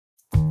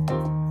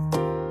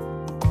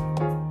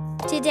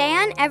Today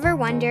on Ever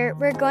Wonder,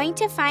 we're going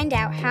to find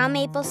out how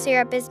maple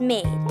syrup is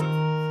made.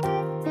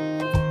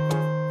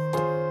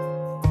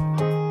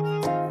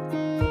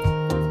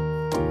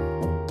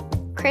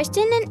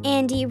 Kristen and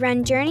Andy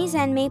run Journey's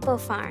End Maple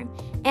Farm,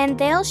 and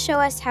they'll show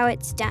us how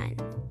it's done.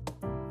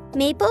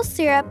 Maple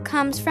syrup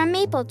comes from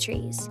maple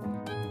trees.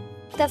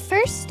 The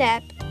first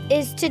step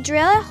is to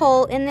drill a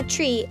hole in the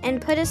tree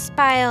and put a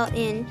spile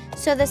in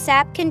so the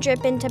sap can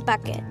drip into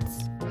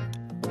buckets.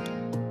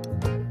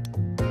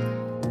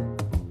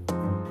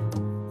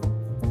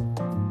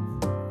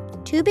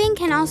 Tubing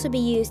can also be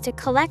used to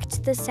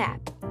collect the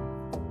sap.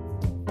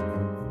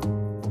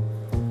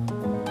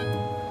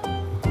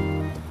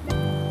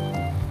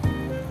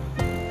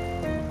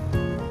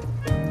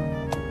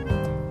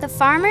 The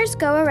farmers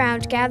go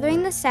around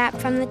gathering the sap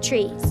from the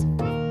trees.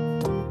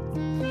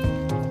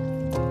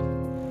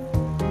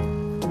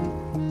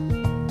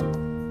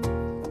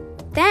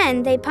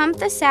 Then they pump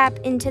the sap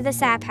into the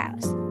sap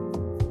house.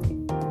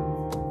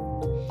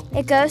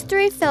 It goes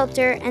through a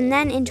filter and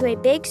then into a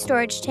big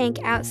storage tank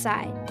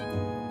outside.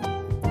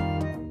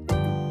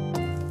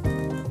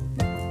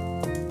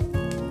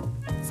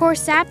 For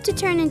sap to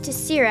turn into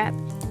syrup,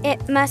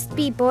 it must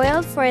be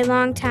boiled for a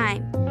long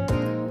time.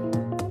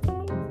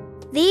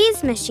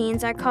 These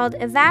machines are called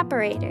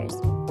evaporators.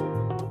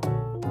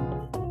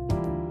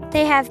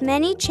 They have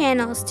many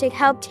channels to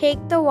help take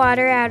the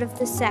water out of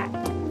the sap.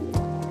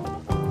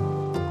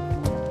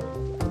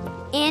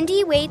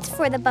 Andy waits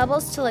for the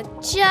bubbles to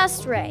look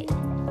just right.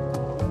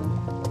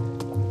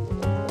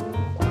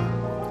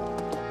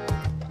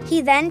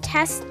 He then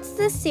tests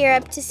the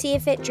syrup to see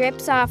if it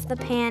drips off the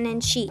pan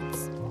and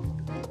sheets.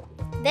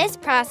 This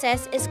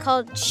process is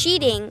called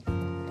sheeting,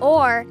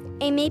 or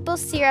a maple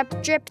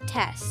syrup drip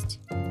test.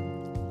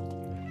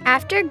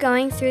 After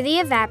going through the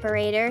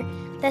evaporator,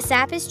 the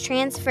sap is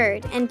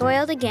transferred and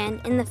boiled again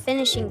in the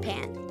finishing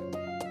pan.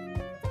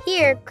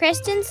 Here,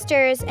 Kristen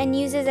stirs and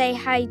uses a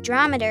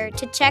hydrometer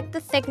to check the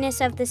thickness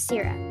of the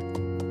syrup.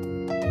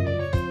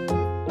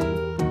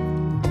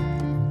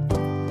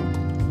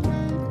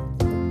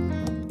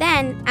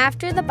 Then,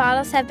 after the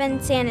bottles have been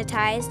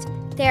sanitized,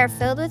 they are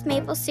filled with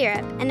maple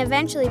syrup and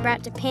eventually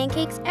brought to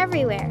pancakes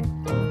everywhere.